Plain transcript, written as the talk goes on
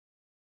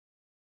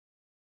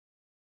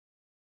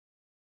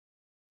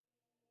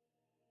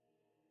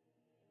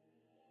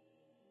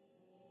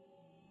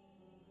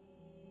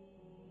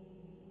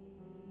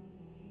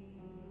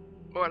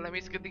Hola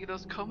mis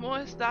queridos, ¿cómo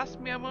estás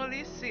mi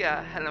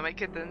amoricia? Hello my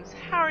kittens,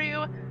 how are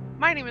you?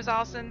 My name is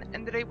Allison,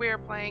 and today we are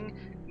playing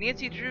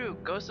Nancy Drew,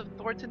 Ghost of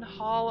Thornton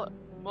Hall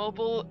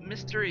Mobile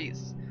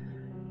Mysteries.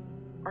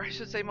 Or I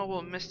should say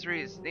Mobile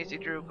Mysteries, Nancy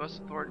Drew,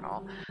 Ghost of Thornton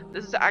Hall.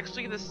 This is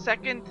actually the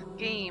second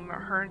game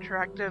Her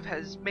Interactive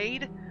has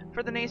made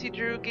for the Nancy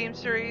Drew game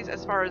series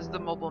as far as the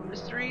Mobile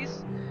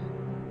Mysteries.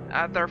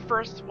 Their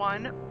first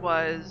one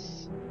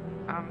was...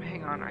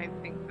 hang on, I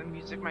think the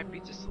music might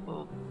be just a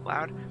little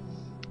loud.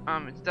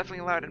 It's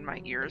definitely loud in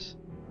my ears.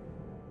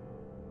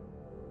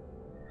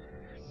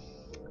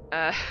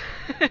 Uh,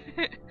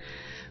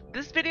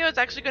 this video is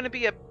actually going to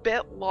be a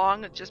bit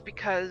long just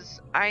because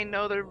I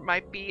know there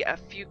might be a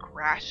few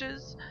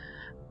crashes.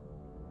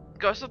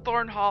 Ghost of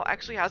Thornton Hall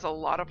actually has a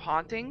lot of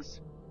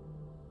hauntings.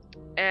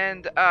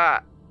 And,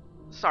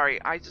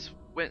 sorry, I just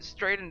went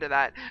straight into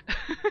that.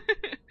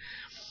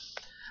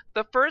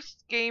 The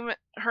first game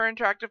Her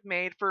Interactive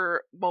made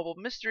for Mobile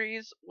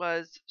Mysteries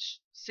was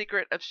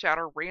Secret of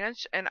Shadow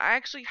Ranch, and I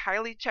actually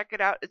highly check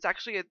it out. It's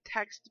actually a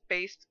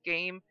text-based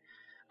game.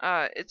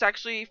 It's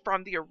actually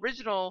from the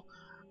original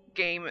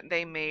game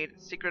they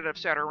made, Secret of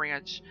Shadow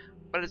Ranch,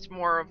 but it's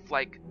more of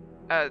like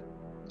a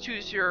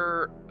choose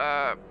your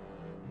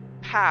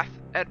path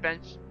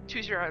adventure,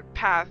 choose your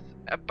path,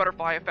 a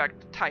butterfly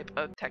effect type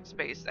of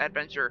text-based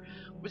adventure,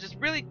 which is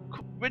really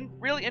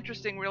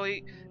interesting,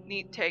 really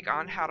neat take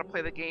on how to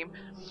play the game,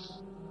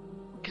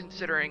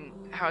 considering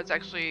how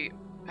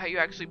you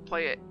actually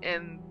play it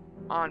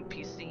on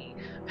PC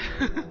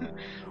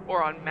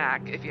or on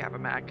Mac if you have a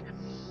Mac.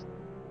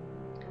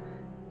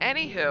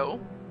 Anywho,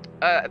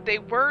 they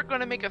were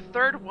going to make a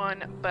third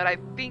one, but I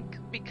think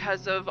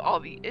because of all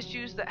the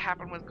issues that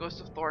happened with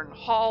Ghost of Thornton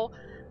Hall,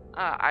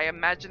 I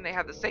imagine they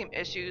had the same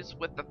issues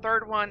with the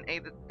third one,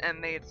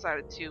 and they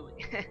decided to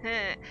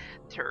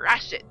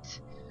trash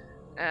it.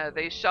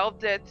 They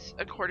shelved it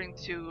according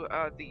to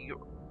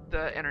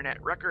the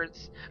internet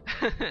records,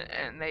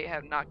 and they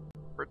have not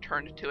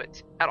returned to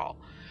it at all.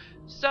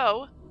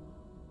 So,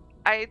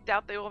 I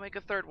doubt they will make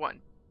a third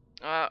one.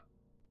 I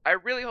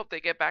really hope they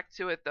get back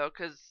to it though,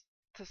 because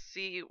to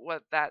see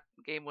what that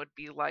game would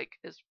be like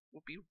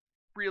would be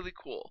really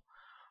cool.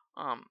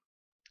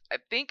 I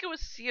think it was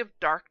Sea of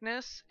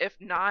Darkness. If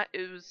not,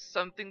 it was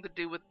something to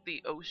do with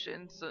the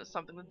ocean, so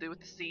something to do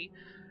with the sea.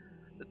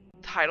 The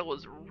title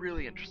was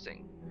really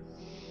interesting,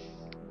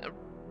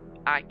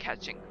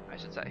 eye-catching, I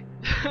should say.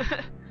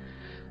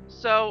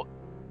 So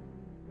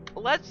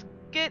let's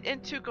get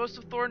into Ghost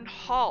of Thornton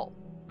Hall.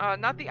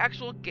 Not the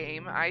actual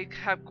game. I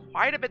have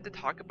quite a bit to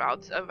talk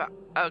about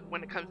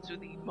when it comes to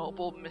the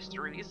mobile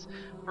mysteries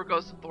for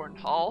Ghost of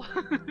Thornton Hall.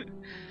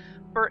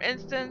 For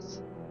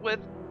instance, with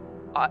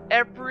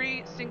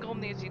every single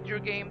Nancy Drew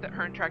game that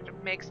Her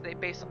Interactive makes, they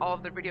base all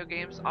of their video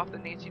games off the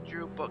Nancy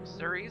Drew book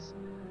series.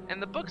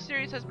 And the book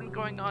series has been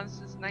going on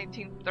since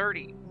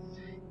 1930.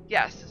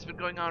 Yes, it's been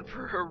going on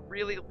for a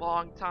really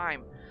long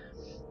time.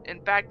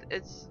 In fact,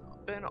 it's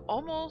been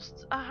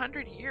almost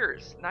 100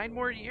 years. 9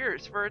 more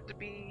years for it to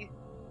be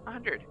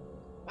 100.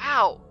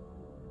 Wow!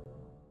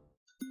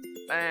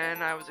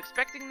 And I was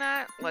expecting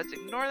that. Let's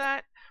ignore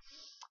that.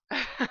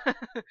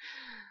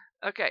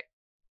 Okay.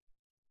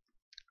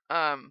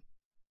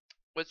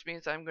 Which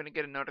means I'm going to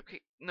get a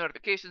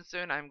notification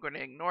soon. I'm going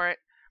to ignore it.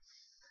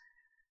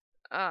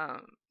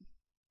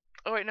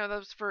 Oh wait, no, that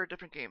was for a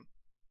different game.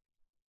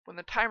 When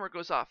the timer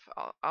goes off,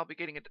 I'll be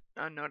getting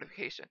a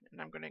notification,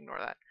 and I'm going to ignore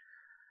that.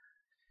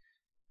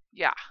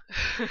 Yeah.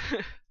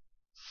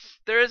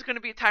 There is going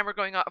to be a timer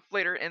going off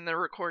later in the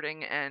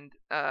recording, and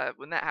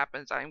when that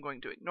happens, I'm going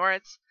to ignore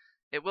it.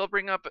 It will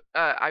bring up,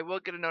 I will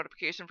get a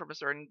notification from a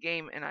certain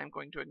game, and I'm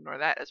going to ignore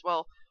that as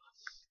well.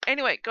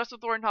 Anyway, Ghost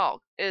of Thornton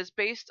Hall is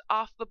based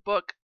off the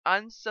book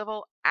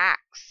Uncivil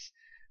Acts.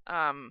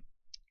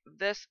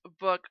 This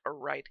book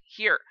right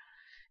here.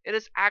 It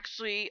is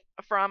actually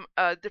from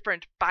a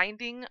different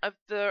binding of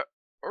the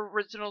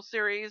original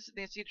series,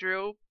 Nancy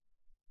Drew.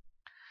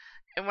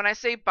 And when I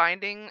say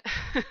binding,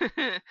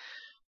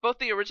 both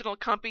the original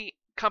company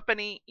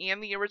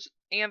and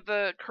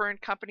the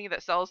current company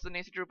that sells the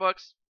Nancy Drew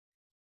books,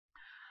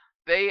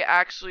 they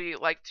actually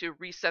like to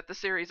reset the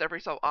series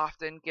every so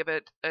often, give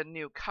it a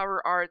new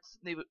cover art,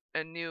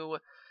 a new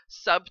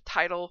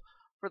subtitle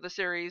for the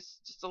series,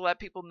 just to let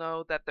people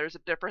know that there's a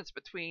difference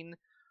between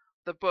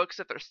the books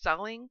that they're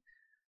selling.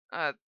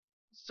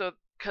 So,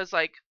 because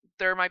like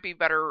there might be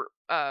better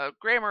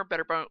grammar,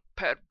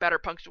 better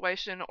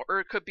punctuation, or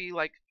it could be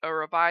like a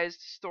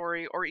revised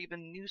story or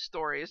even new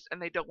stories,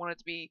 and they don't want it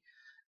to be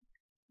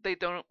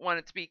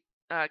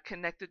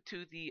connected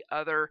to the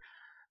other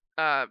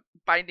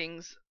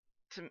bindings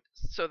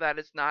so that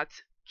it's not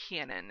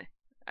canon.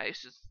 I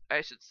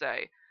should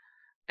say,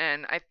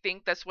 and I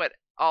think that's what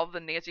all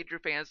the Nancy Drew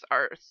fans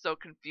are so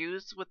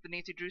confused with the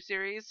Nancy Drew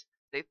series.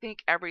 They think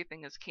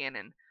everything is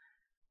canon.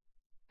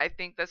 I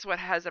think that's what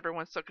has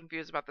everyone so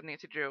confused about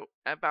Nancy Drew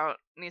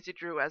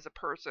as a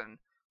person,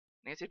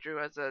 Nancy Drew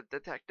as a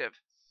detective.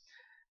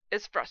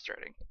 It's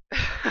frustrating.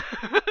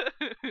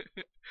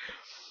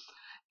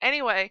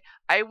 Anyway,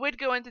 I would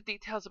go into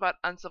details about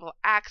uncivil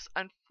acts.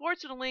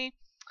 Unfortunately,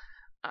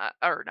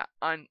 or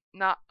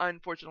not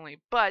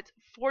unfortunately, but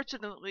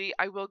fortunately,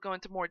 I will go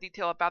into more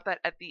detail about that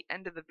at the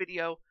end of the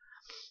video.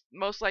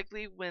 Most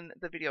likely when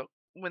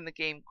the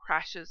game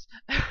crashes,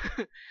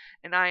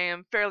 and I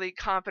am fairly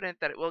confident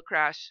that it will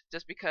crash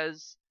just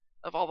because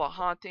of all the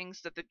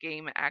hauntings that the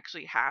game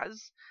actually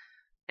has.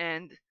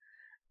 And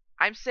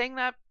I'm saying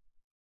that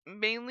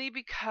mainly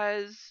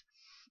because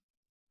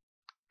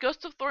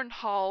Ghost of Thornton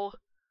Hall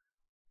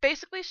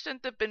basically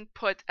shouldn't have been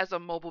put as a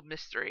mobile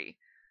mystery,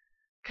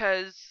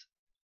 because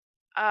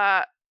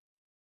uh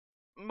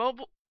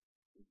mobile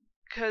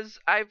because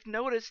I've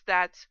noticed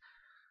that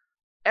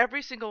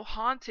every single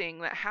haunting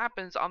that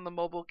happens on the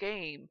mobile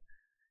game,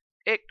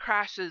 it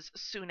crashes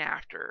soon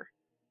after.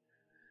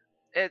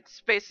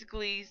 It's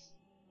basically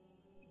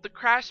the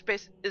crash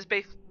is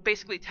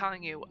basically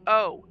telling you,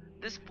 oh,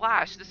 this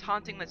flash, this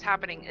haunting that's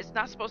happening, it's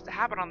not supposed to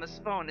happen on this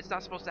phone. It's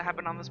not supposed to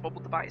happen on this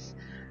mobile device.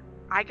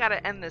 I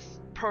gotta end this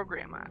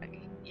program.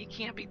 You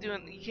can't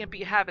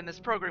be having this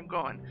program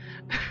going.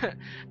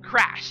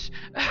 Crash.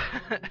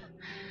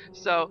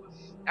 So,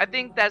 I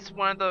think that's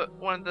one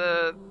of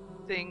the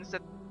things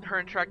that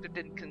Her Interactive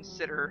didn't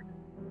consider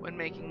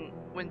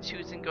when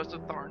choosing Ghost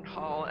of Thornton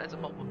Hall as a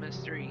mobile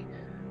mystery.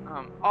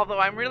 Although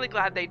I'm really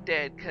glad they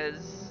did,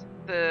 because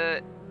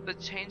the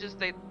changes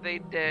they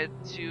did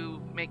to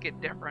make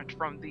it different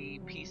from the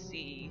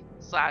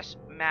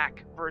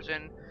PC/Mac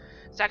version,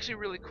 it's actually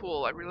really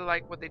cool. I really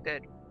like what they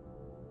did.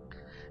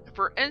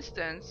 For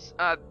instance,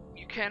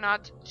 you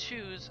cannot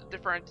choose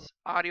different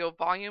audio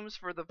volumes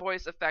for the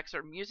voice effects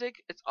or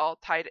music. It's all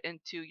tied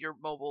into your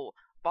mobile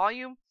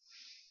volume.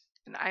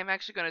 And I'm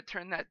actually going to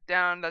turn that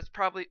down. That's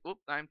probably,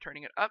 oops, I'm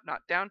turning it up,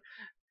 not down.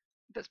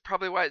 That's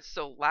probably why it's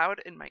so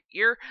loud in my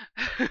ear.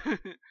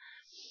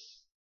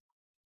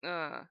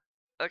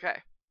 Okay.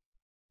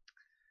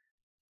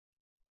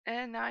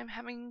 And now I'm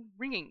having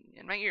ringing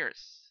in my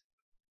ears.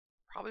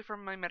 Probably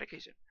from my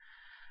medication.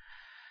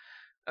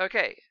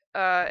 Okay,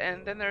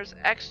 and then there's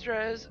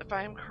extras, if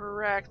I'm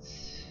correct.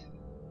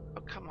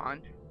 Oh, come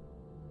on.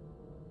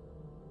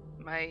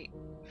 My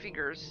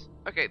fingers.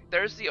 Okay,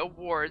 there's the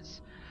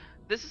awards.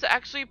 This is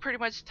actually pretty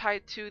much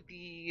tied to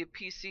the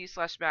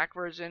PC/Mac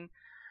version.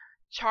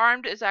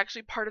 Charmed is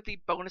actually part of the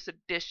bonus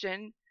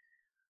edition,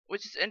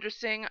 which is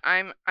interesting.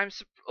 I'm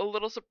a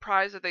little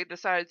surprised that they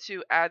decided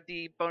to add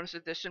the bonus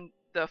edition,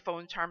 the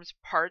phone charms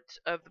part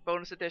of the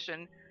bonus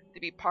edition, to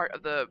be part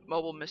of the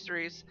mobile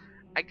mysteries.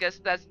 I guess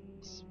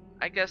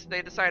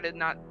they decided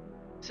not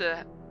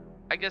to.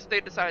 I guess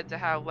they decided to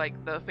have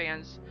like the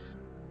fans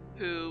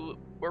who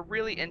were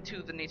really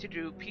into the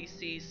Nintendo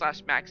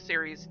PC/Mac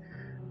series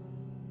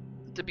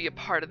to be a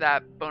part of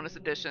that bonus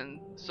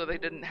edition, so they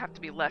didn't have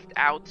to be left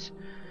out.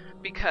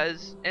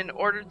 Because in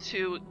order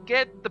to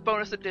get the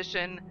bonus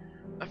edition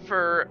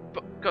for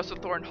Ghost of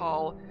Thornton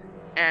Hall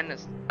and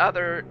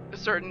other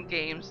certain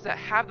games that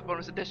have the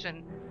bonus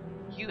edition,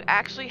 you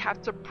actually have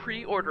to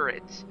pre-order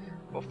it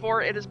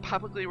before it is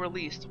publicly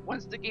released.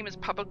 Once the game is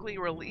publicly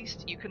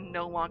released, you can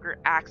no longer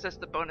access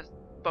the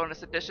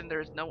bonus edition.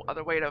 There's no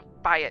other way to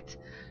buy it,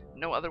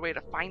 no other way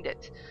to find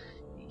it.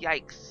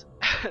 Yikes.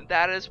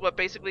 That is what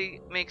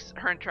basically makes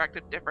Her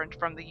Interactive different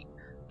from the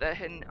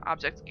Hidden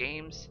Object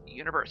Games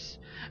universe.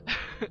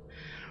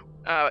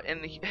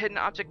 In the Hidden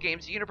Object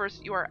Games universe,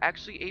 you are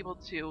actually able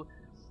to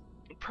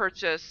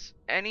purchase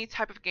any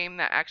type of game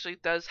that actually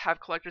does have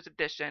collector's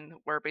edition,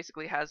 where it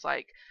basically has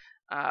like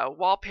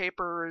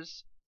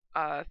wallpapers,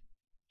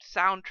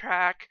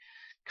 soundtrack,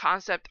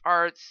 concept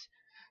arts,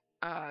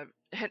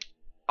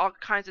 all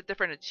kinds of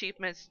different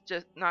achievements,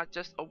 just not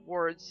just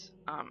awards,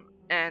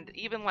 and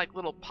even like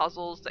little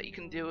puzzles that you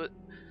can do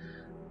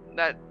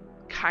that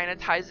kind of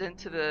ties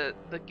into the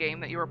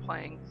game that you were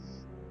playing.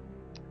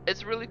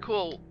 It's really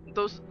cool.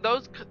 Those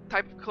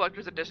type of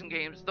collector's edition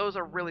games, those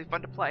are really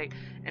fun to play.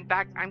 In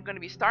fact, I'm going to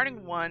be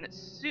starting one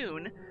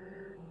soon.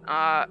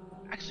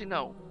 Actually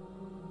no.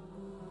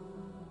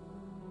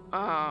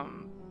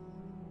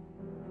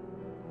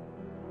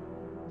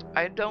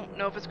 I don't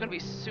know if it's going to be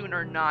soon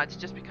or not,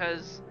 just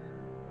because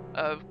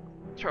of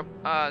Tomb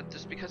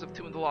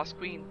of the Lost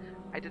Queen.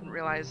 I didn't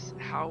realize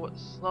how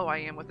slow I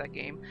am with that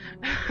game,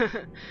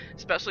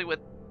 especially with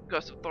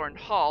Ghost of Thornton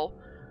Hall.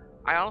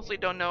 I honestly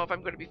don't know if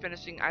I'm going to be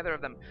finishing either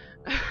of them.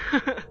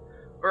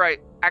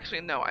 Actually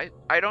no,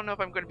 I don't know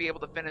if I'm going to be able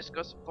to finish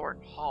Ghost of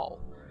Thornton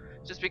Hall,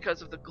 just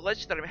because of the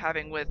glitch that I'm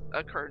having with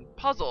a current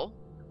puzzle.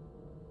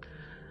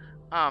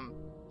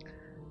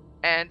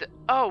 And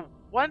oh,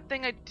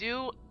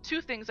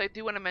 two things I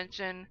do want to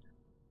mention.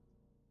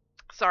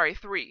 Sorry,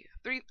 three.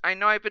 I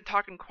know I've been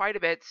talking quite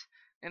a bit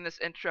in this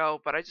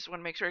intro, but I just want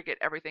to make sure I get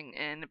everything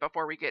in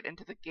before we get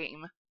into the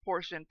game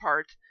portion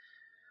part.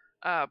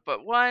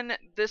 But one,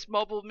 this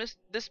mobile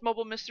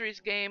mysteries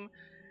game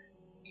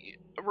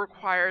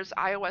requires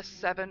iOS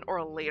 7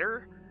 or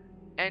later,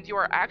 and you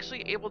are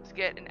actually able to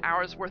get an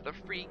hour's worth of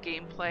free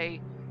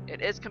gameplay.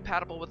 It is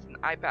compatible with an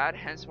iPad,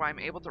 hence why I'm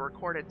able to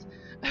record it.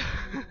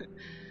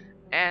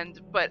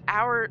 But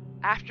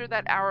after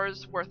that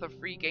hour's worth of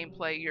free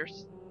gameplay,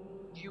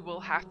 you will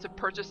have to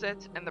purchase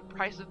it, and the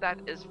price of that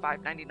is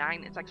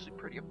 $5.99. It's actually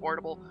pretty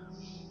affordable.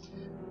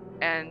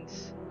 And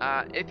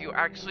if you're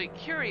actually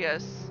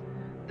curious,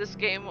 this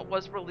game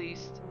was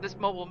released, this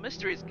Mobile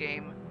Mysteries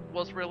game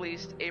was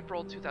released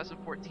April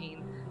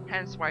 2014,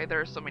 hence why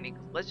there are so many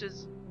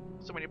glitches,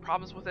 so many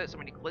problems with it, so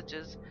many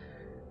glitches,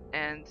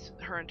 and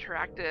her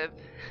interactive,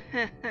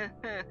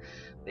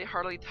 they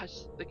hardly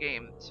touched the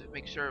game to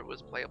make sure it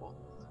was playable.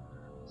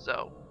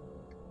 So,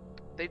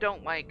 they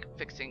don't like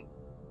fixing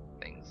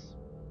things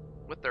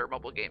with their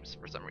mobile games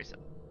for some reason.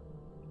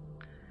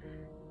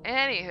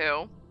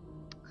 Anywho,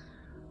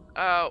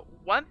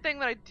 one thing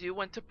that I do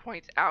want to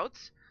point out,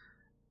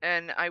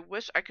 and I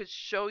wish I could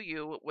show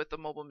you with the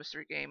mobile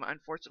mystery game,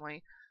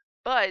 unfortunately,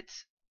 but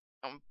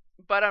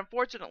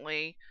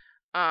unfortunately,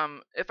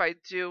 if I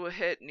do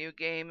hit new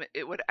game,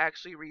 it would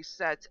actually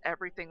reset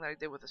everything that I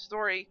did with the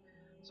story.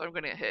 So I'm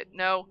going to hit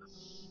no,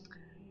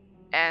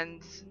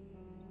 and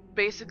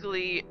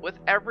basically with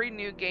every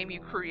new game you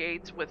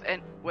create, with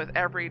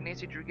every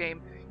Nancy Drew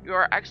game, you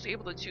are actually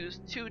able to choose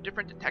 2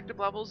 different detective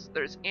levels.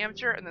 There's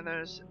amateur and then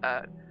there's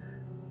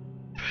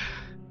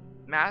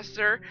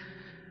master.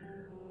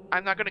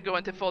 I'm not going to go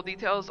into full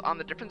details on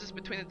the differences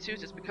between the two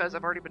just because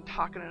I've already been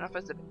talking enough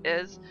as it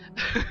is.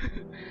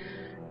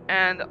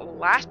 And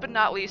last but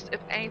not least, if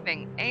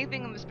anything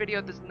in this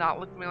video does not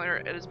look familiar,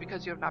 it is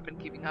because you have not been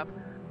keeping up.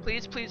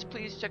 Please, please,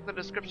 please check the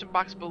description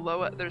box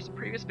below. There's a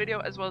previous video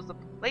as well as the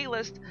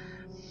playlist.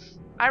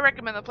 I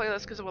recommend the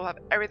playlist because it will have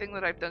everything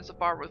that I've done so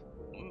far with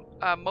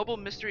Mobile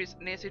Mysteries,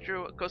 Nancy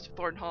Drew, Ghost of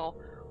Thornton Hall.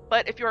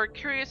 But if you are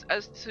curious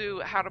as to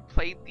how to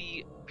play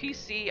the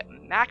PC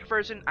Mac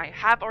version, I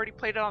have already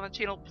played it on the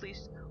channel.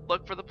 Please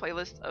look for the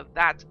playlist of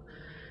that,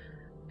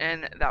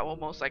 and that will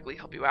most likely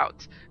help you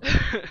out.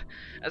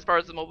 As far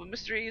as the Mobile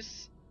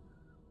Mysteries,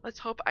 let's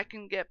hope I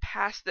can get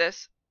past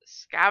this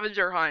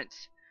scavenger hunt.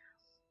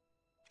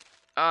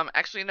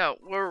 Actually no,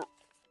 we're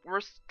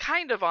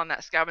kind of on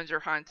that scavenger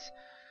hunt.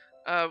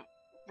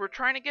 We're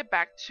trying to get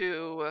back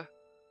to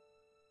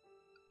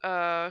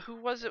who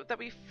was it that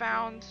we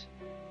found?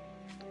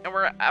 And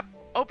we're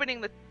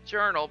opening the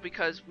journal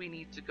because we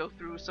need to go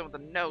through some of the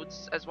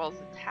notes as well as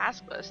the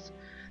task list.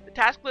 The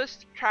task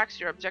list tracks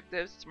your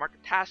objectives. To mark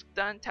a task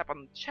done, tap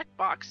on the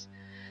checkbox.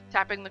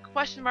 Tapping the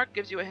question mark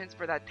gives you a hint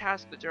for that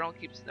task. The journal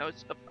keeps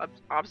notes of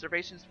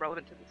observations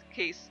relevant to this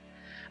case.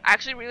 I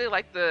actually really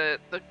like the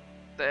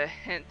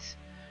hint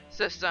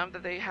system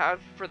that they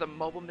have for the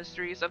mobile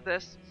mysteries of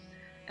this,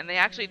 and they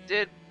actually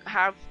do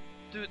have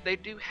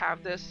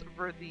this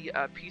for the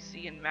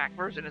PC and Mac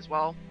version as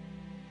well.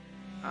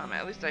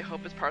 At least I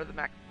hope it's part of the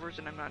Mac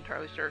version. I'm not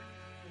entirely sure.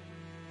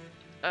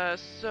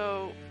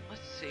 So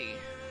let's see.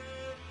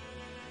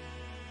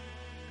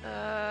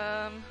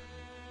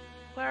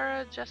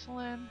 Clara,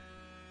 Jesselyn.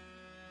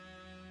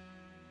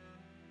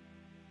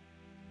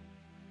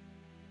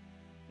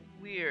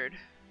 Weird.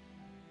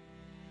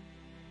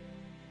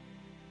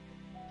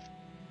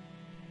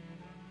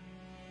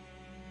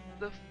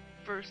 The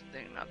first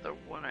thing, not the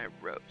one I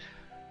wrote.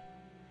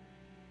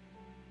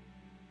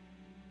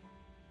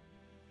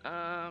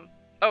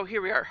 Oh,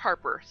 here we are.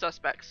 Harper,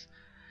 suspects.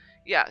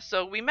 Yeah,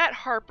 so we met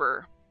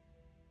Harper.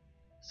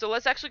 So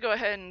let's actually go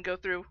ahead and go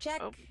through.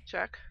 Check. Oh,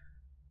 check.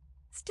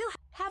 Still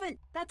haven't.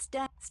 That's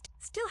done.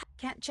 Still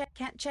can't check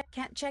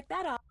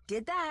that off.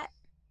 Did that.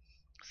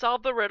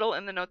 Solve the riddle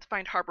in the note to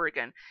find Harper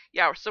again.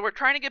 Yeah, so we're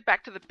trying to get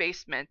back to the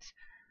basement,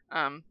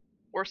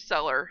 or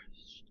cellar,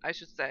 I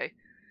should say.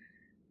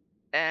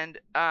 And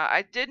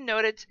I did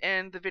note it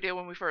in the video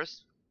when we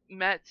first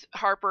met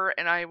Harper,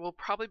 and I will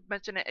probably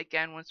mention it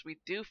again once we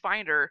do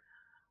find her,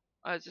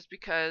 just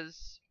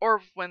because,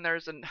 or when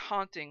there's a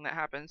haunting that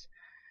happens.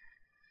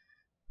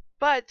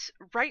 But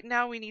right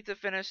now we need to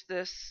finish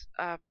this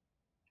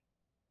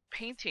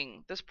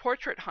painting, this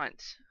portrait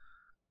hunt.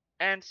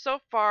 And so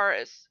far,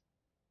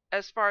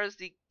 as far as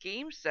the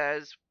game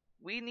says,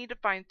 we need to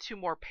find 2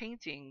 more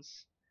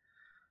paintings,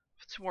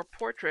 2 more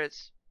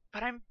portraits,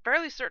 but I'm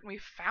fairly certain we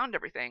found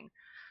everything.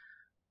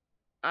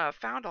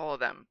 Found all of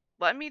them.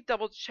 Let me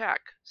double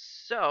check.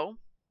 So,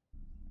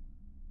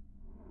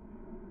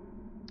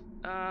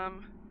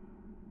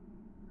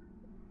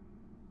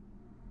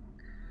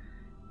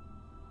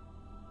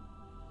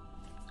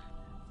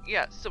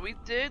 yeah, so we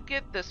did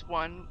get this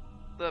one,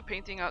 the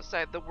painting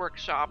outside the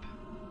workshop.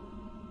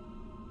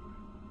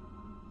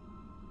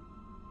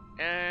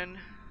 And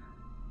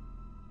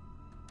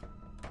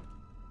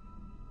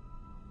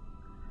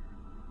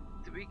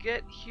did we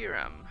get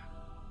Hiram?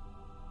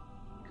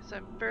 Because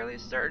I'm fairly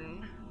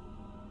certain.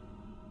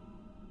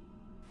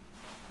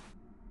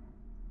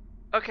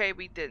 Okay,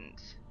 we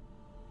didn't.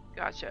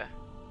 Gotcha.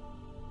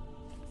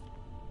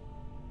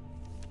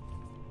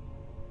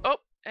 Oh,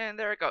 and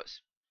there it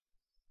goes.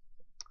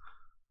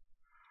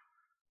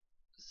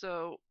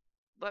 So,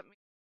 let me...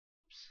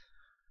 Oops.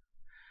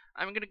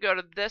 I'm going to go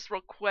to this real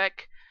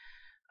quick,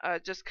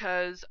 just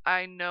because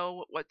I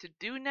know what to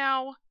do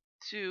now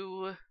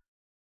to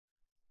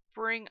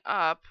bring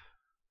up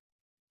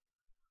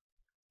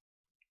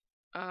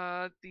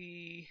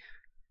the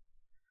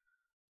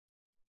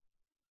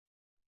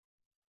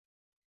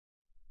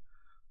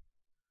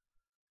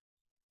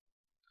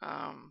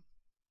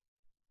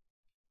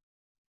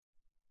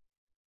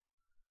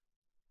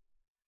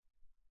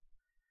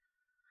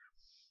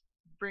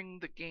Bring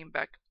the game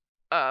back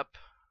up.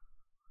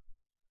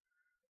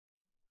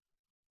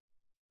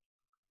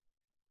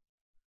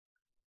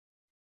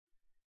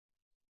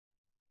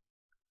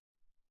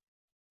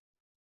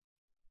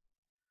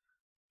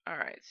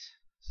 Alright,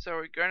 so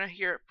we're gonna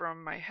hear it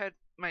from my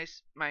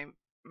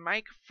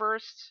mic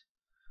first.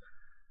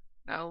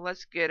 Now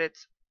let's get it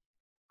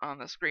on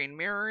the screen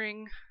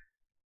mirroring.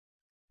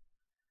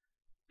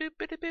 Boop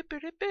boop boop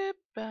boop boop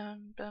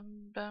bum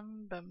bum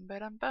bum bum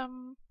bum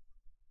bum.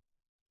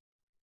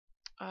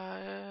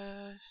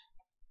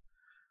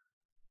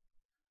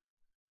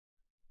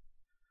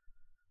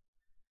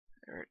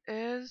 There it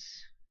is.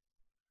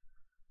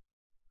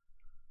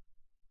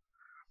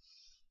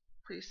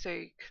 Please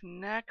say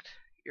connect.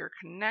 You're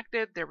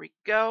connected. There we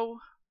go.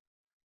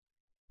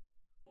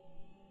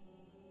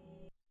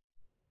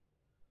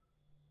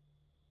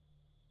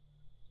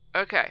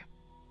 Okay,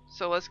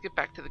 so let's get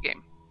back to the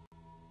game.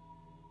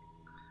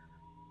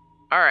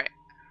 Alright.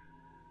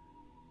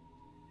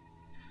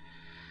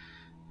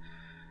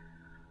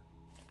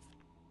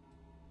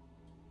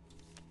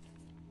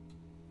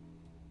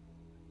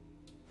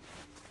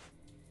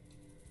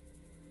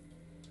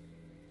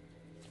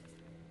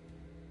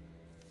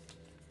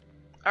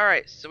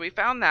 Alright, so we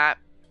found that.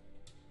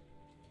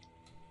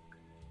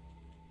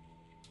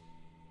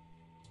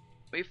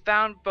 We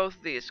found both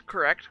of these,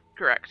 correct?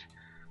 Correct.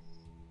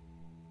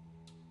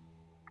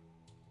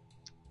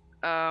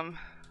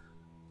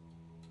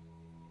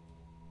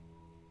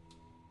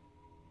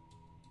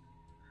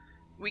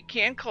 We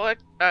can click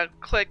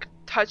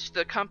touch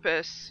the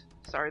compass.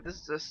 Sorry, this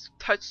is this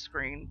touch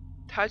screen.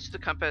 Touch the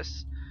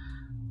compass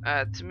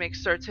to make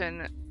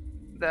certain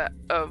that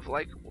of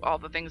like all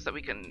the things that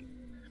we can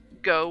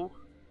go.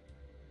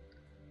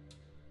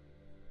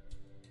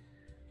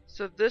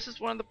 So this is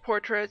one of the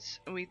portraits,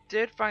 and we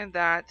did find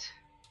that.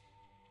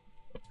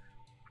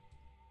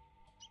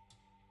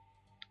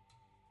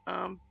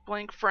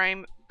 Blank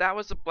frame. That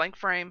was a blank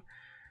frame.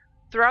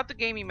 Throughout the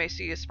game, you may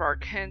see a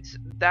spark. Hence,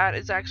 that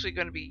is actually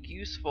going to be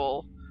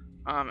useful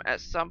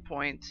at some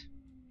point.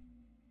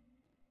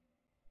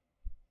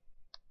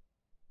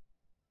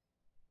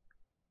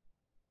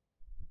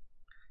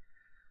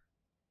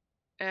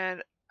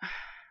 And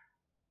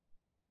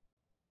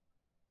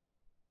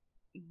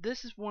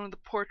this is one of the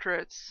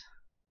portraits.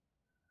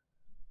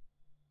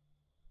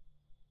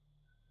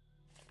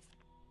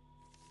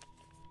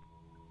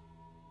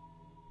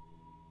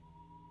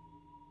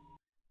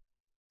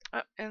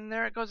 And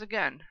there it goes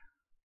again.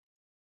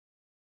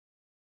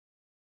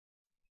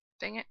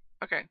 Dang it.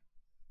 Okay.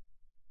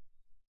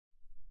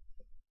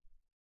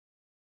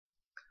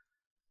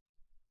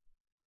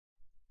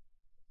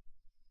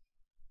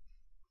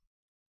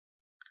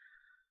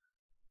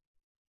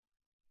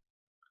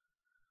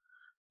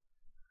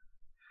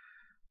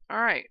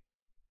 Alright.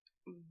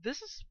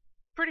 This is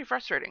pretty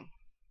frustrating.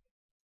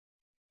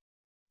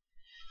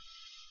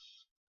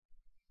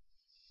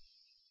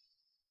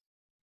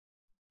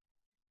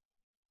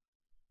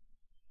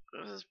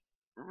 This is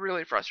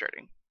really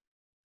frustrating.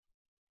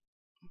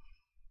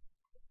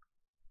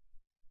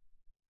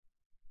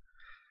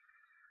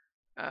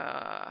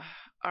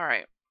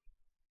 Alright.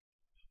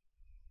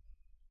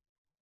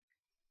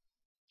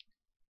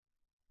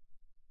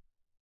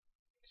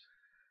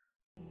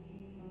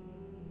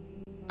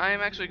 I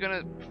am actually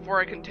gonna,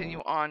 before I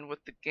continue on with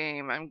the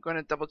game, I'm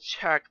gonna double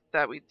check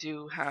that we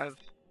do have.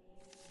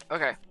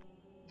 Okay.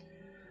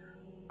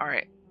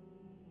 Alright.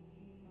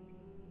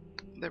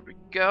 There we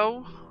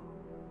go.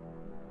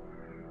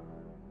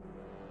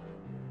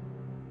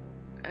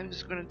 I'm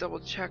just gonna double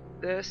check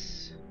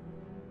this.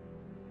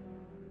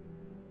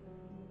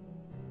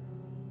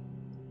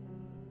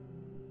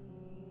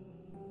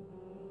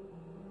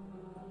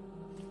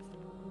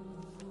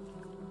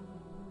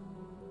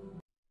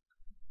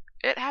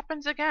 It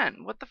happens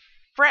again. What the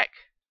frick?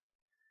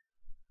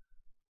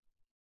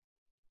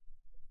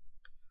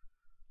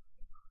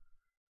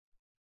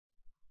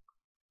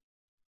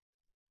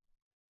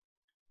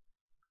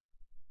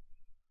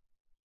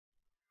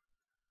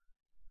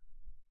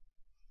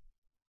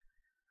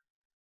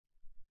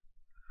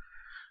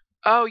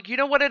 Oh, you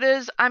know what it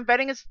is? I'm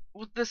betting it's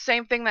the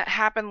same thing that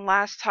happened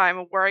last time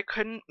where I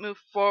couldn't move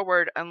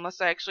forward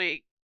unless I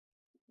actually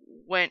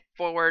went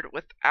forward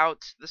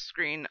without the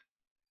screen.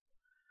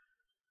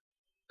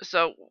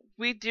 So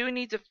we do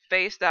need to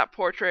face that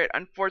portrait.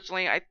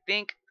 Unfortunately, I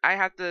think I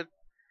have to.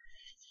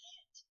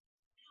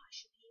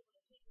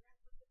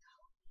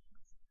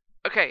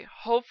 Okay,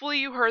 hopefully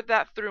you heard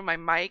that through my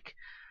mic,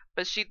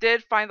 but she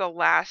did find the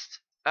last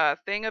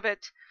thing of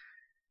it.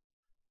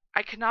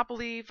 I cannot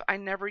believe I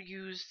never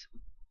used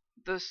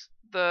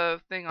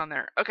the thing on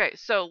there. Okay,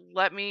 so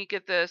let me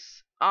get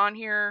this on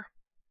here.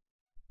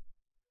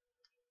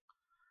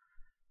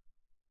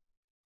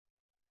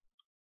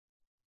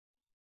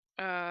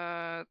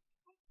 Bum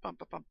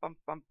bum bum bum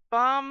bum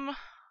bum.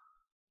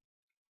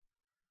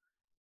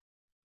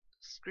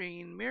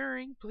 Screen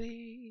mirroring,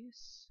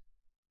 please.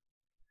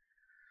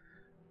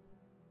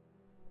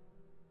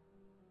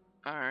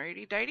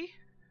 Alrighty, dighty.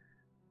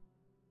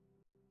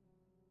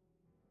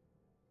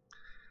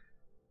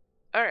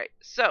 Alright,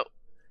 so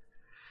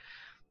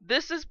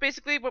this is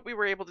basically what we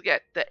were able to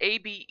get, the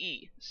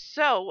ABE.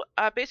 So,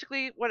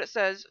 basically what it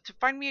says, to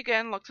find me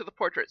again, look to the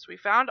portraits. We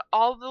found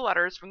all of the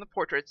letters from the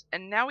portraits,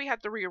 and now we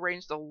have to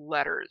rearrange the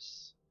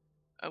letters.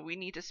 We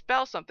need to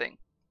spell something.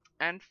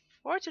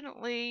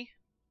 Unfortunately,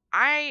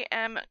 I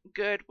am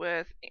good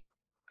with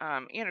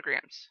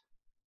anagrams.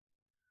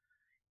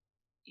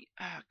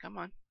 Come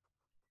on.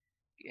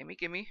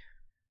 Gimme.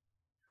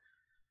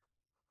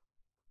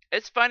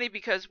 It's funny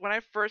because when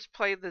I first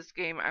played this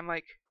game, I'm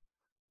like,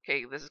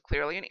 okay, this is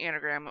clearly an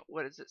anagram.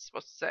 What is it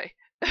supposed to say?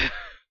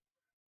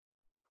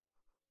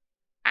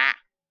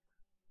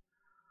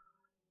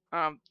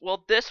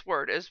 Well, this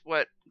word is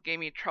what gave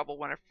me trouble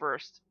when I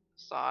first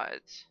saw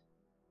it.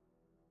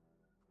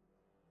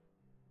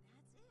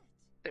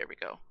 There we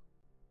go.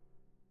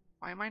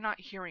 Why am I not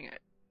hearing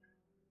it?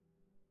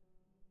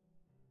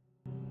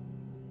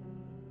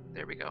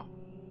 There we go.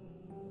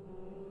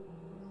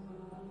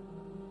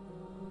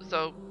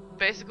 So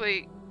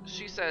basically,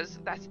 she says,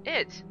 that's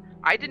it.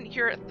 I didn't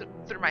hear it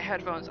through my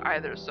headphones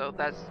either, so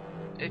that's,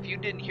 if you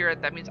didn't hear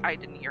it, that means I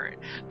didn't hear it.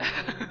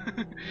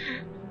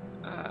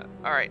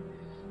 Alright.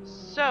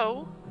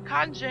 So,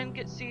 cotton gin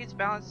gets seeds,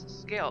 balance,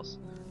 scales.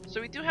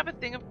 So we do have a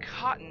thing of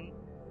cotton.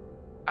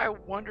 I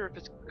wonder if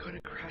it's going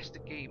to crash the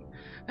game.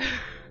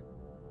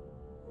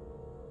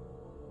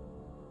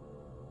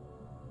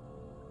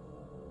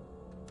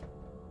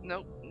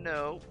 Nope,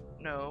 no.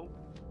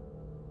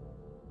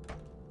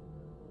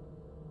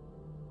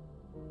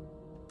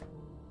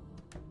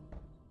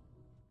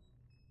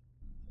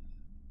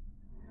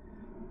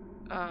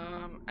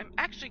 I'm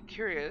actually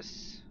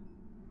curious.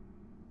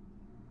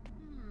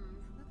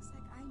 Looks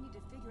like I need to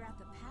figure out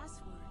the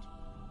password.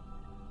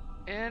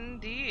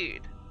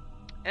 Indeed.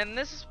 And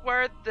this is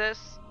where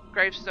this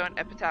gravestone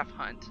epitaph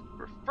hunt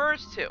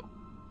refers to.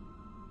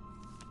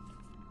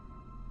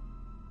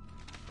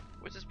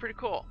 Which is pretty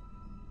cool.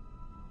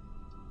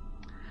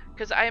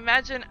 Because I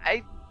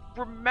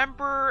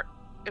remember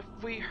if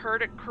we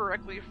heard it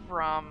correctly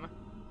from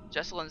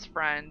Jesselyn's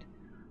friend,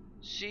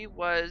 she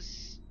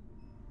was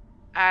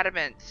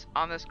adamant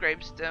on this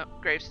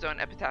gravestone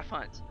epitaph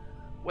hunt,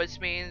 which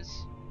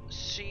means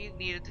she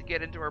needed to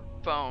get into her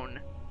phone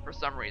for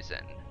some reason.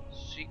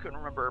 She couldn't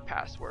remember her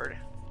password.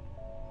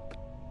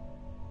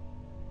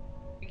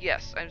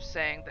 Yes, I'm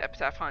saying the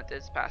epitaph hunt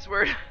is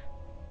password.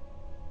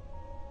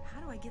 How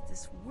do I get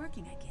this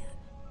working again?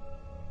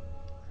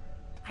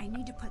 I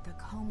need to put the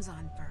combs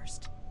on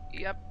first.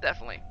 Yep,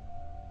 definitely.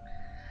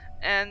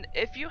 And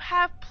if you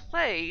have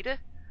played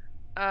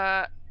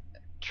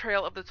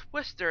Trail of the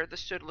Twister, this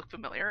should look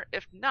familiar.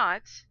 If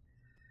not,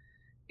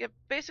 you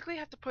basically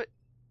have to put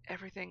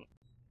everything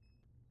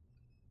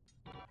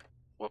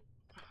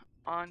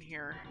on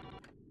here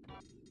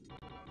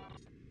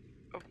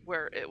of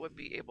where it would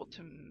be able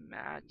to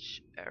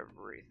match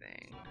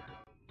everything.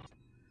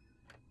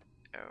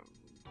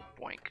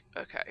 Boink.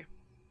 Okay.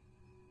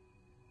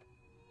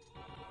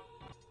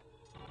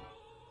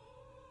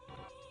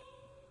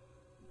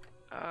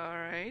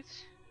 Alright.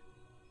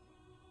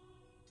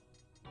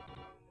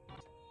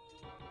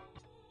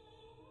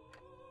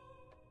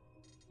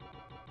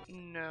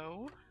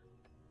 No.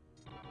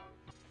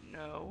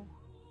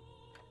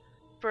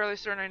 Fairly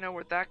certain I know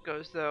where that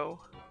goes, though.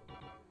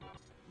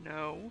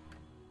 No.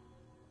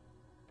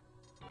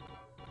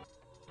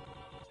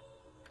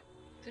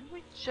 Didn't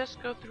we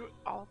just go through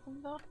all of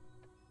them, though?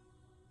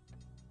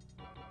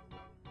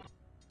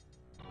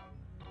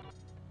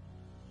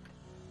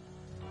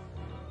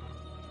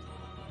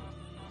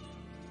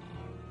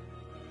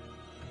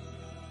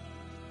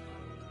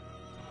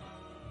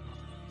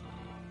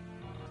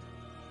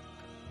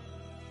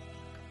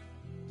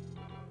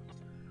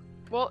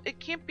 Well, it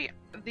can't be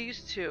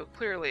these two,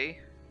 clearly.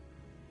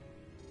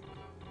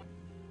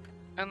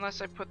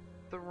 Unless I put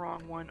the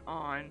wrong one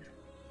on.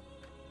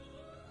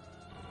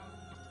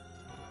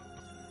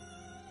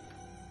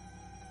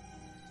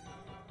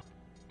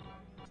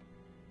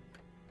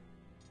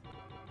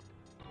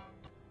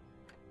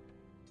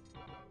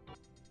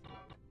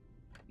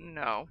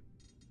 No.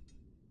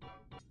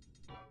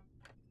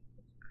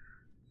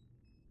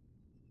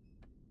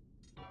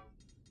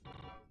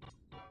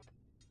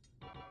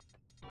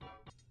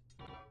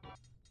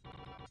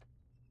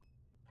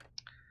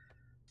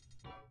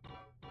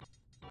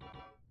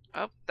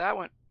 Oh, that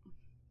went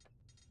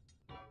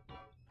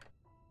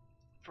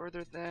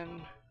further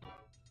than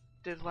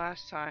did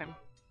last time.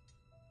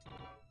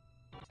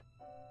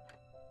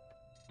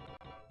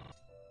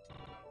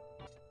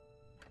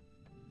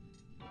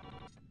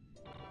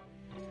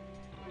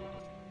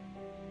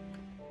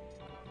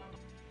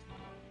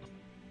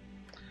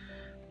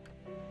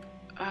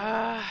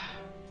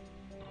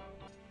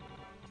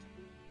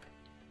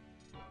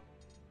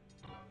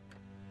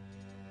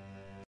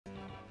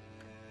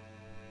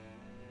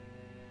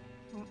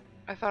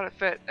 I thought it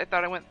fit. I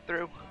thought I went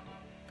through.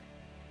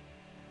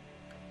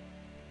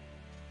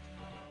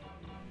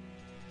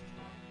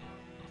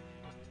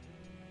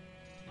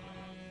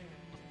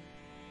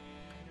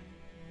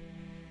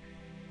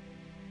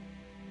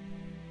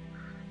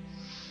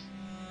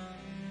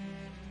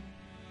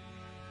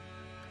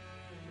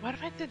 What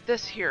if I did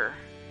this here?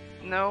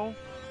 No.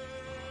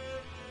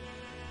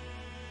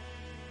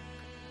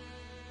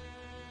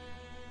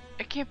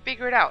 I can't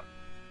figure it out.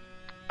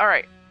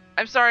 Alright.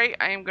 I'm sorry.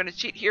 I am going to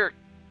cheat here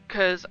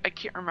because I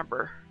can't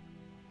remember.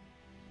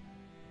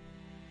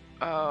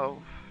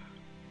 Oh.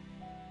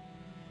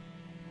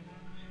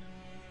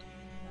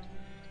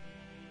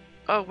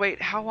 Oh,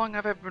 wait. How long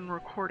have I been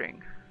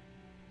recording?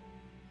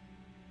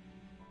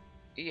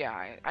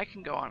 Yeah, I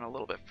can go on a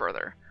little bit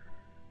further.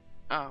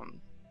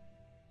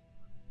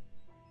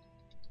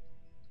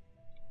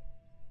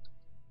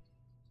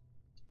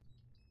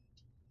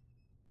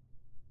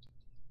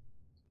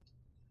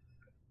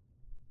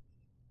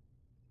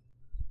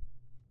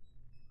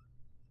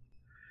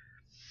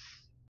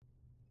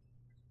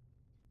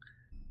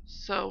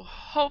 So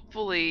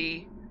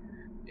hopefully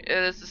it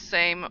is the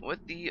same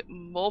with the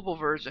mobile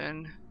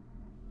version.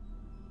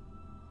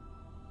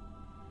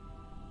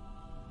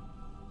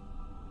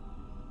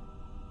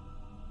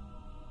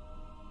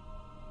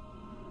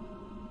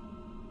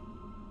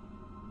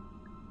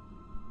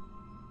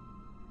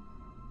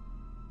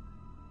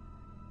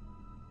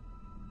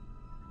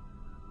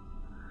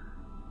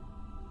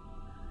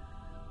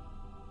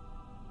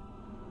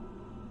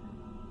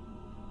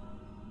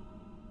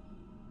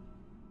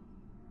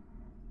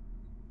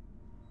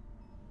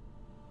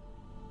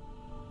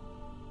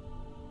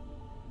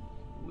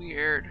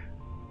 Weird.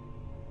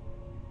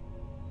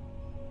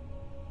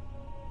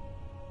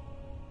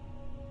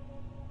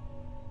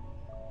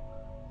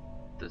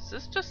 Does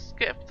this just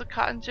skip the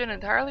cotton gin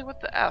entirely with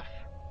the F?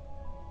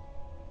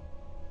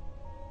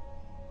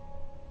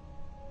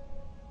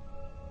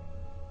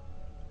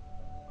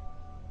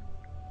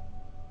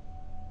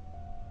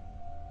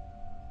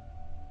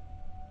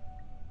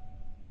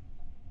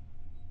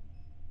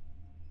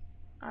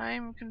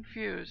 I'm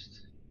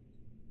confused.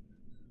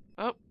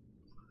 Oh.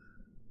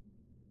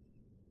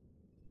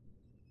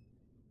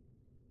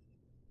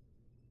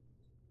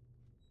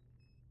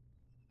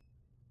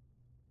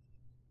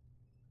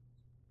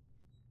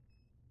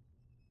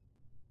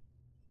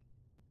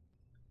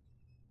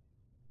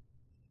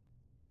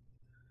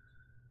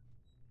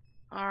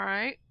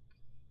 Alright.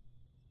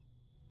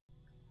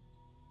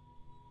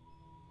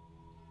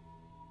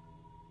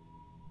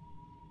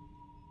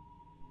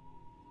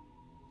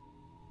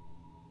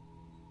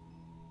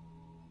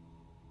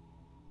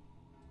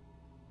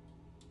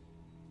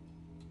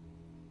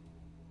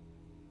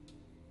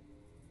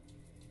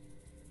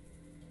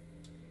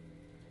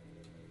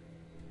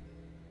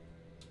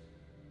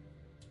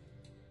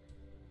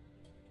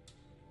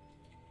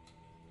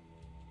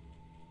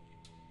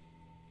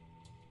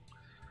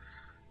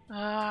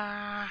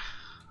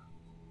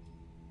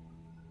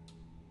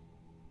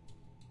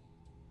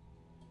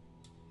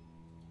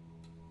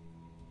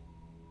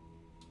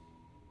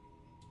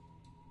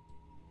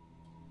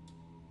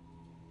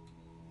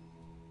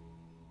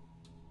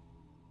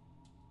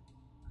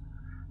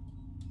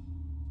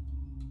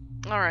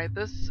 Alright,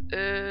 this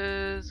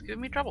is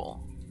giving me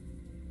trouble.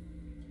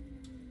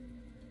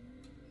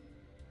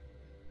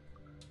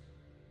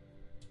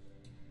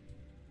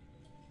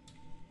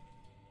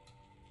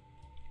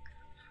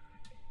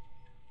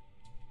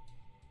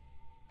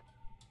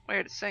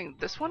 Wait, it's saying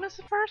this one is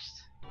the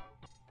first?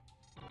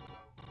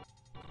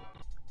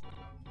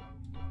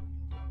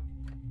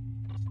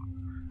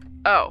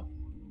 Oh.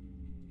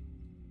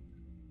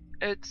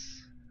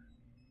 It's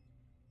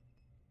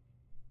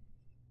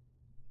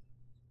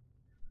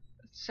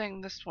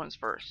saying this one's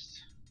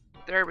first.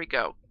 There we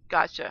go.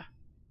 Gotcha.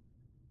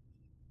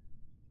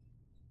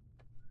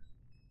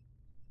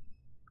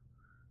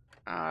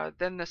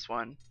 Then this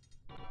one.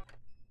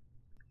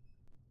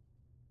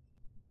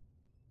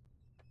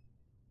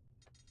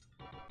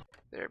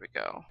 There we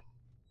go.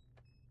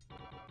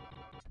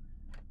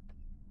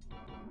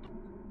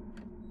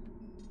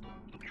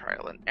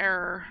 Trial and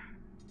error.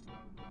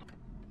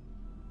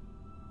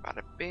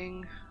 Bada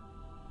bing.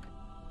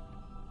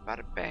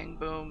 Bada bang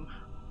boom.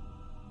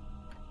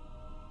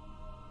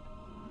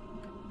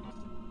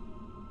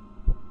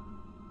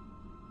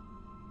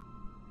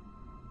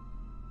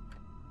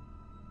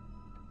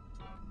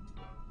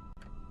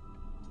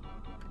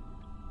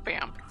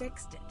 Bam.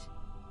 Fixed it.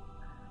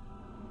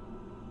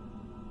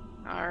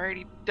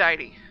 Alrighty,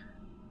 dighty.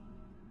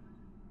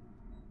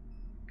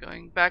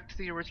 Going back to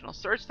the original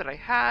search that I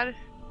had.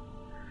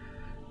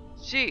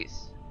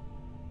 Jeez.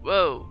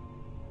 Whoa.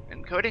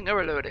 Encoding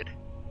overloaded.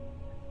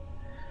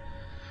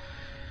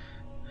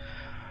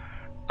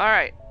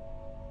 Alright.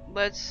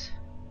 Let's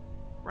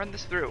run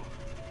this through.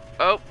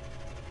 Oh.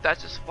 That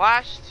just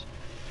flashed.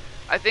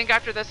 I think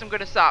after this I'm going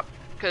to stop.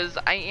 Because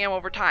I am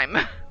over time.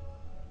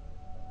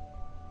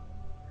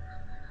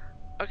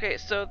 Okay,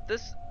 so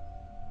this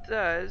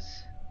does...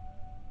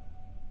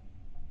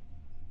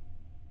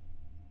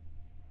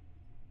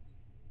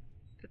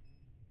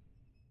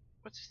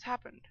 What just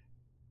happened?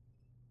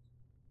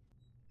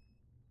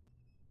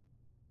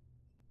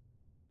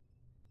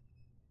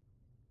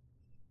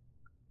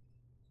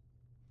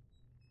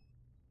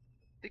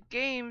 The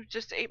game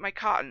just ate my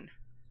cotton.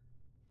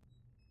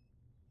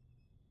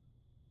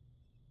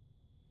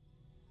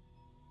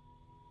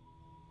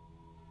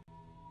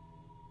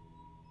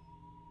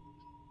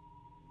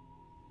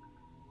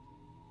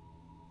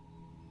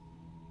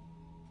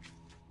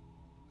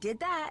 Did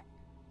that.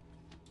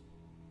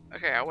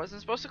 Okay, I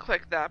wasn't supposed to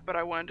click that, but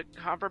I wanted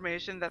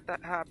confirmation that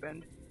that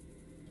happened.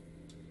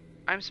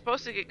 I'm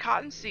supposed to get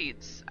cotton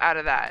seeds out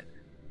of that.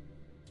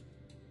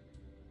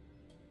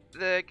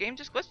 The game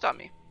just glitched on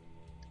me.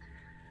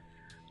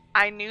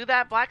 I knew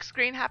that black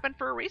screen happened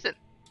for a reason.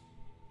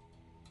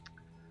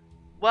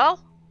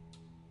 Well,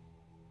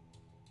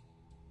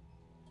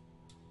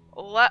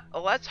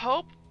 let's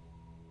hope.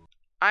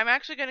 I'm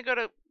actually gonna go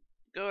to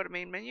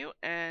main menu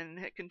and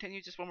hit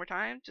continue just one more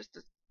time, just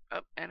to, oh,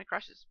 and it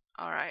crashes.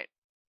 All right.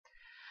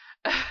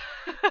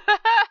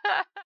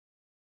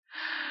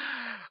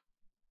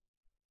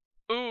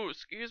 Ooh,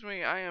 excuse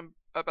me, I am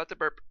about to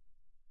burp.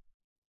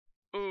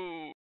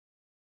 Ooh.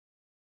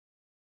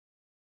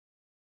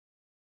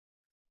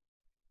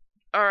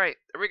 All right,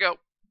 there we go.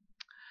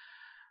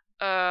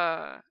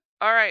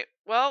 All right.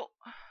 Well,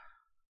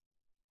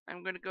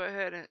 I'm gonna go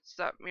ahead and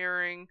stop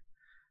mirroring,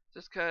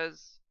 just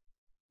because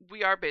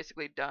we are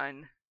basically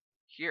done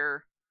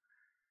here,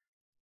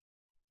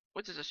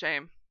 which is a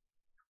shame.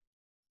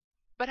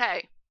 But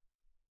hey,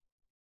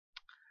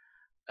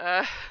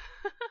 uh,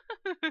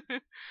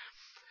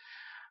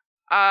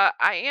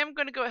 I am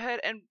gonna go ahead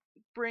and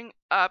bring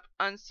up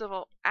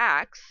Uncivil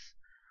Acts,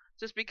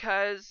 just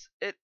because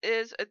it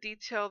is a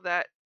detail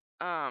that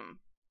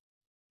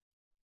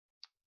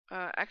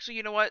actually,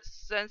 you know what?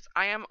 Since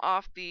I am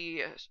off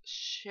the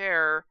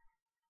share,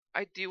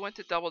 I do want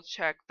to double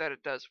check that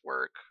it does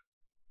work.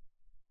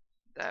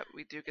 That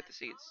we do get the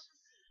seeds.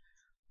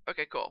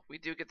 Okay, cool. We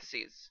do get the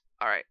seeds.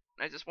 Alright.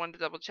 I just wanted to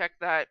double check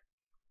that.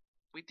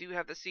 We do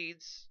have the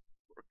seeds.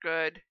 We're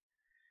good.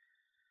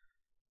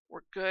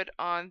 We're good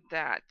on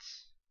that.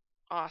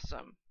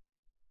 Awesome.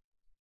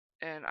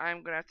 And I'm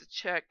going to have to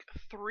check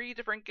 3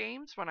 different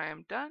games when I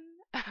am done.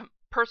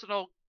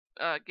 Personal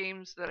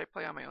games that I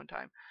play on my own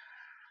time.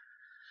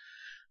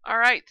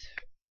 Alright.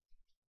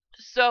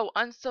 So,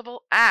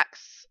 Uncivil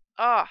Acts.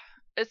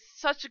 It's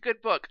such a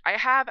good book. I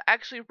have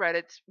actually read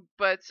it,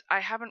 but I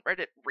haven't read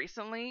it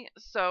recently,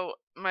 so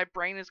my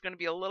brain is going to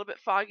be a little bit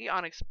foggy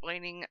on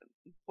explaining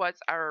what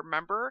I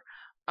remember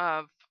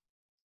of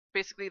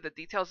basically the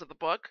details of the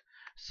book.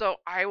 So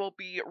I will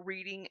be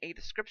reading a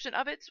description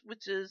of it,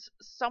 which is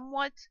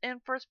somewhat in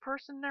first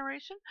person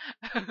narration.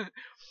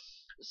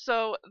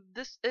 So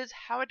this is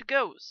how it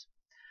goes.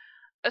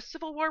 A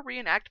Civil War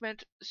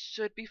reenactment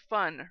should be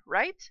fun,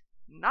 right?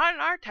 Not in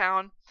our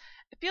town.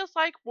 It feels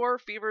like war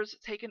fever's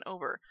taken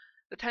over.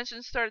 The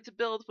tension started to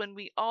build when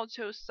we all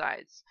chose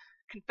sides.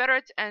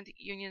 Confederate and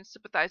Union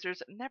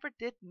sympathizers never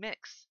did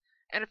mix.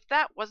 And if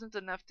that wasn't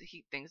enough to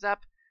heat things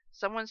up,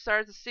 someone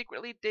started to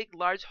secretly dig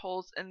large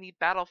holes in the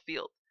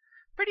battlefield.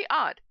 Pretty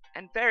odd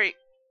and very...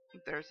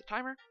 There's a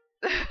timer.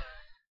 Pretty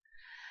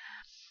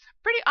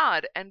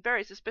odd and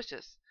very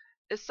suspicious.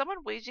 Is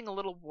someone waging a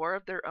little war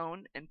of their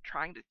own and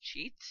trying to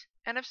cheat?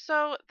 And if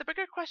so, the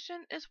bigger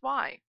question is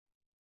why?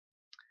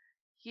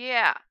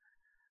 Yeah,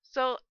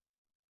 so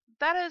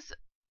that is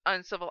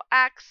Uncivil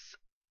Acts,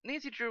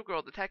 Nancy Drew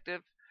Girl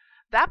Detective.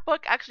 That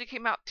book actually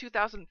came out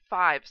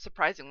 2005,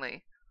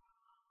 surprisingly.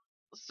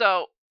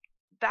 So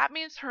that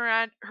means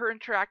her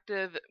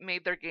interactive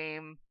made their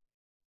game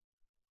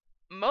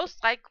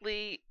most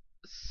likely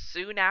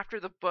soon after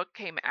the book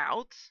came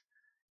out,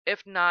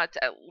 if not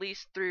at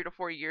least 3 to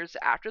 4 years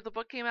after the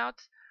book came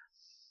out.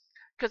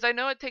 Because I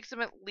know it takes them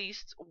at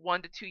least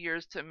 1 to 2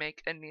 years to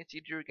make a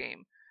Nancy Drew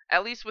game,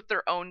 at least with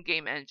their own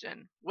game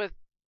engine. With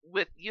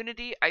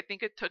Unity, I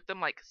think it took them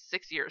like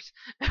 6 years,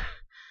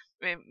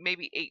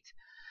 maybe 8.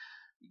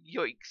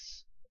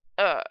 Yikes.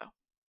 Uh,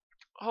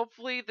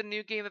 Hopefully the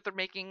new game that they're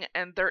making,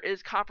 and there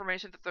is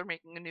confirmation that they're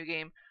making a new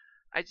game.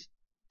 I just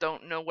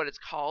don't know what it's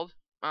called.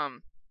 I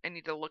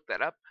need to look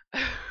that up.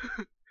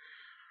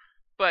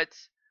 But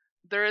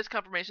there is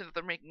confirmation that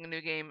they're making a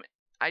new game.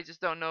 I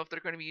just don't know if they're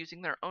going to be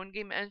using their own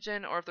game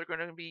engine or if they're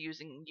going to be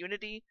using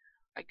Unity.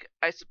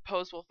 I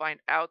suppose we'll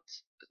find out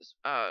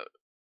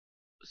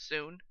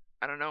soon.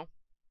 I don't know.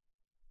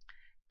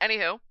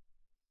 Anywho,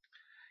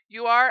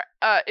 you are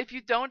if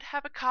you don't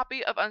have a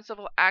copy of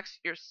Uncivil Acts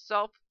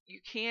yourself, you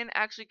can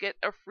actually get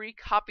a free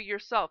copy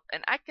yourself,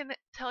 and I can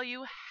tell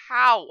you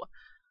how.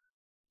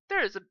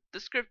 There is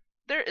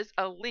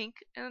a link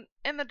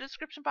in the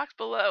description box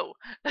below.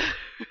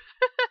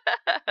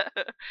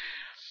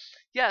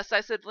 Yes,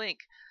 I said link.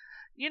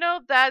 You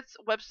know, that's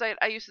a website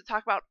I used to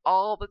talk about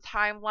all the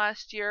time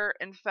last year.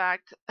 In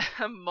fact,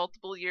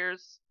 multiple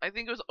years. I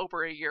think it was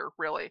over a year,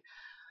 really.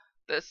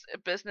 This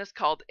business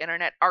called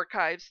Internet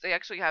Archives. They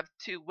actually have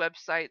 2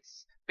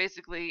 websites,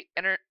 basically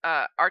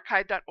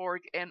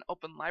archive.org and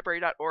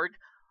openlibrary.org.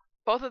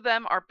 Both of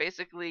them are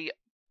basically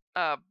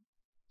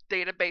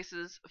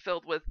databases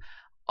filled with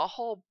a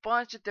whole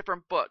bunch of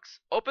different books.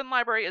 Open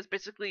Library is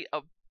basically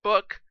a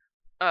book,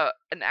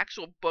 an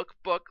actual book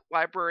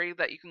library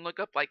that you can look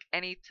up like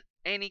any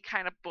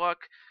kind of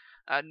book,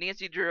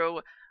 Nancy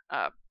Drew,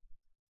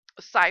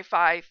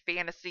 sci-fi,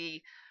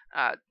 fantasy,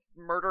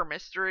 murder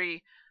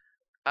mystery,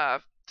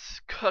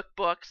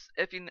 cookbooks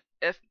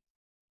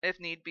if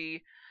need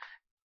be.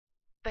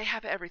 They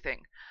have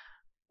everything.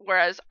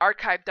 Whereas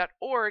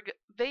archive.org,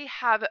 they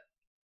have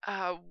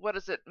what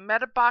is it?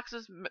 Meta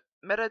boxes,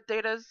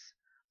 metadatas,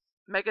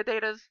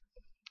 megadatas.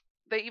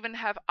 They even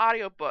have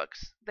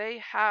audiobooks. They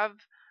have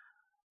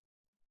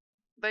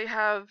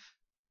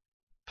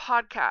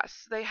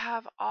podcasts. They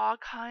have all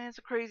kinds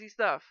of crazy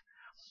stuff.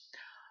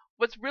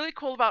 What's really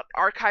cool about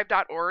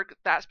archive.org,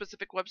 that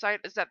specific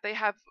website, is that they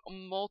have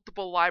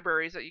multiple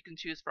libraries that you can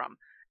choose from,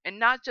 and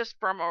not just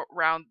from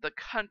around the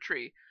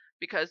country,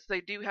 because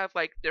they do have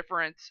like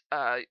different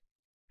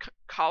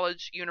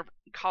college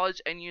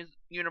and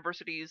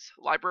universities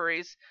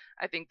libraries,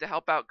 I think, to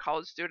help out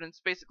college students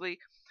basically.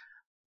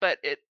 But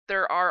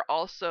there are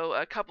also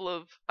a couple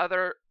of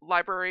other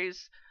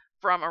libraries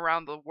from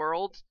around the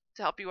world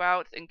to help you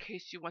out in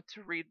case you want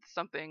to read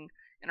something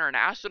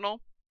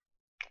international,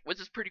 which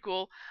is pretty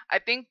cool. I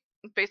think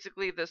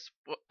basically this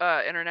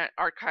Internet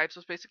Archives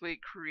was basically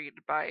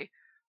created by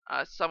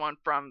someone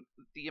from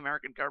the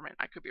American government.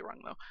 I could be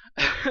wrong though.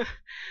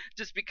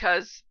 Just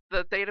because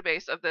the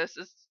database of this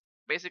is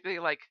basically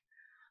like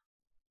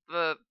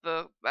that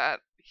I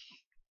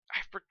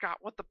forgot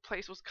what the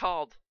place was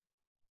called.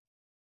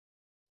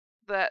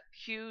 That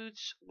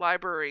huge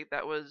library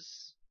that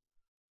was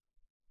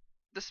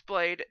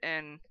displayed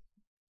in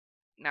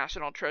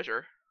National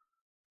Treasure.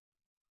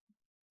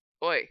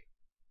 Oi.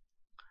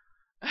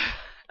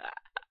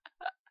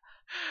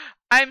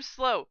 I'm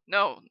slow.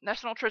 No,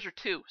 National Treasure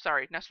 2.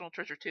 Sorry, National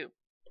Treasure 2.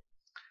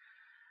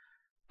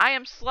 I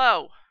am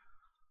slow.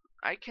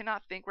 I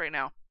cannot think right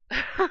now.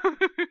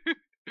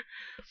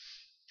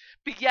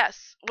 But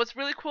yes, what's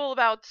really cool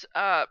about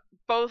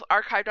both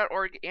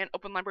archive.org and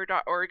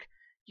openlibrary.org,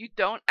 you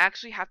don't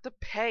actually have to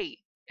pay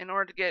in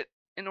order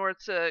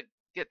to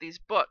get these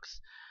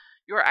books.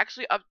 You are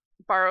actually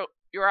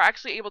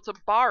able to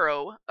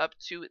borrow up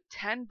to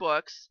 10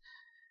 books,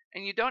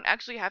 and you don't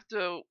actually have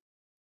to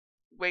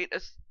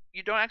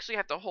you don't actually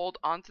have to hold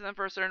on to them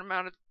for a certain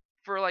amount of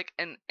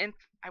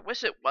I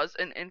wish it was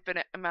an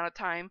infinite amount of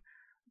time,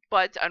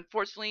 but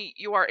unfortunately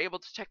you are able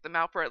to check them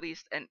out for at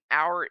least an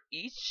hour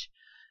each.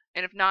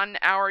 And if not an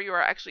hour, you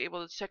are actually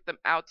able to check them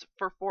out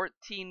for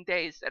 14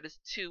 days. That is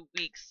 2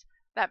 weeks.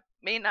 That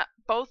may not,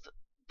 both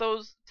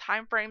those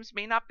time frames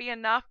may not be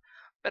enough,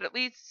 but at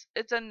least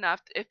it's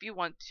enough if you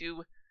want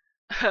to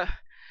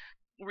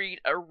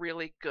read a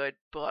really good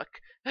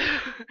book.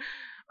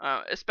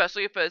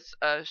 Especially if it's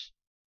a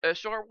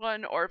short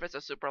one or if it's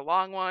a super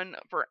long one.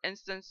 For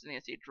instance,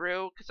 Nancy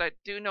Drew, because I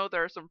do know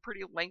there are some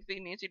pretty lengthy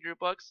Nancy Drew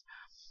books.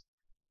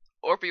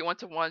 Or if you want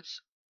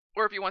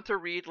to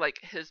read like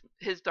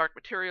his Dark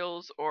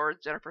Materials or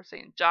Jennifer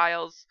St.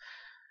 Giles.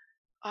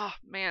 Oh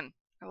man,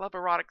 I love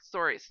erotic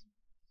stories.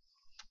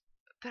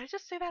 Did I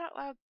just say that out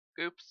loud?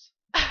 Oops.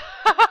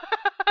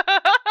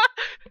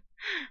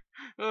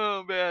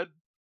 Oh man,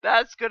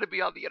 that's gonna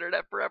be on the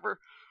internet forever.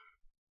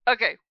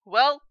 Okay,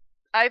 well,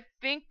 I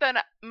think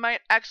that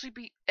might actually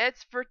be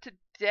it for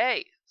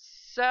today.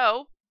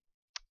 So,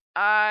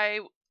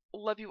 I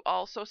love you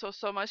all so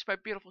much, my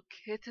beautiful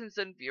kittens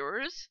and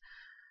viewers.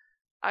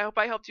 I hope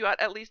I helped you out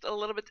at least a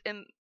little bit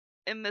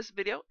in this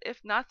video.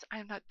 If not,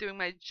 I'm not doing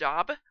my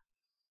job.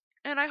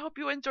 And I hope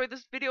you enjoyed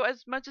this video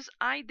as much as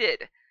I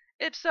did.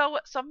 If so,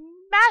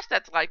 smash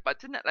that like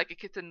button like a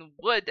kitten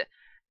would.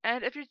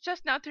 And if you're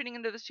just now tuning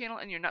into this channel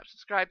and you're not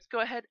subscribed, go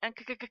ahead and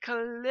click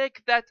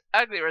that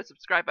ugly red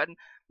subscribe button.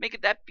 Make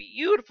it that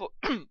beautiful,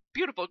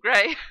 beautiful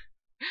gray.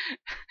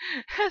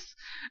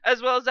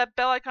 as well as that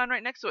bell icon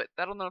right next to it.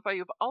 That'll notify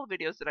you of all the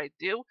videos that I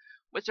do,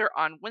 which are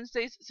on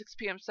Wednesdays, 6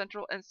 p.m.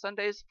 Central, and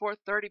Sundays,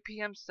 4:30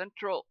 p.m.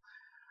 Central.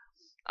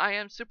 I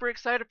am super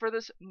excited for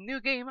this new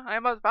game I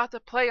am about to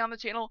play on the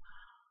channel.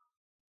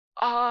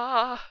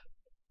 I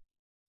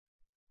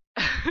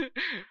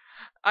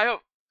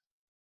hope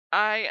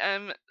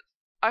I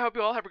hope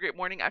you all have a great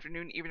morning,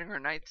 afternoon, evening, or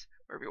night,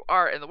 wherever you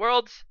are in the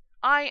world.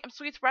 I am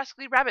Sweet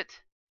Rascally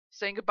Rabbit,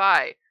 saying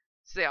goodbye.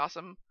 Stay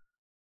awesome,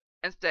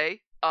 and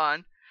stay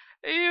on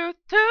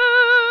YouTube!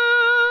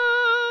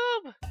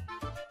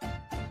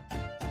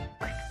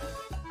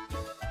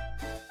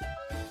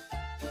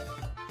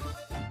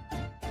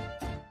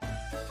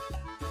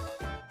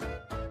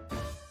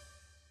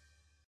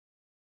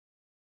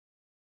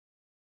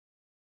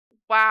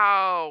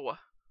 Wow!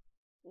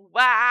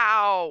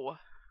 Wow!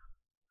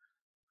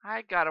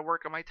 I gotta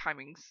work on my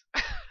timings.